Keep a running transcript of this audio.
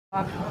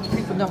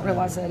People don't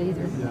realize that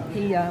either.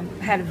 He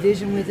had a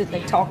vision with it.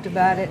 They talked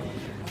about it.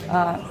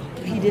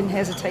 He didn't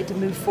hesitate to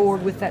move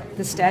forward with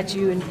the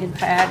statue and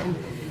Pat.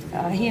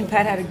 And he and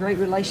Pat had a great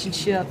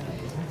relationship.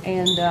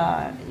 And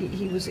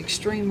he was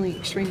extremely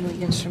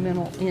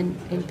instrumental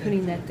in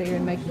putting that there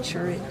and making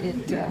sure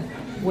it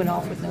went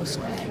off with no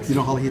snags. You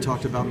know, Holly, he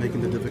talked about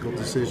making the difficult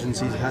decisions.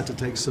 He's had to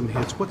take some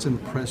hits. What's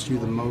impressed you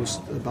the most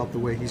about the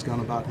way he's gone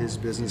about his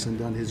business and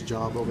done his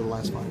job over the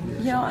last 5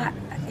 years? You know,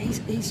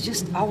 he's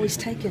just always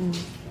taken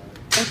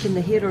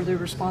the hit or the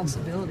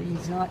responsibility.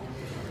 He's not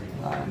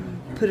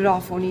put it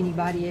off on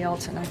anybody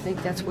else, and I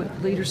think that's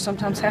what leaders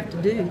sometimes have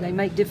to do. They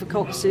make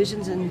difficult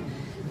decisions, and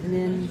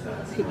then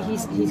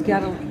he's got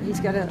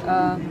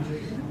to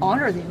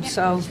honor them.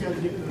 So,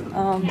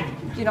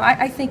 you know,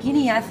 I think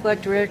any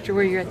athletic director,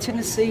 where you're at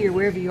Tennessee or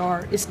wherever you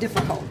are, it's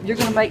difficult. You're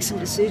going to make some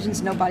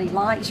decisions nobody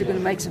likes. You're going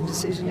to make some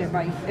decisions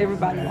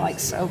everybody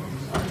likes. So,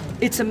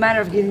 it's a matter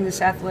of getting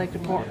this athletic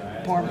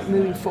department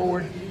moving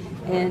forward.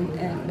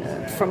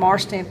 And from our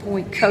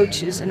standpoint,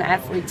 coaches and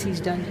athletes,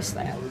 he's done just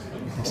that.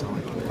 Thanks,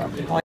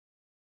 Holly.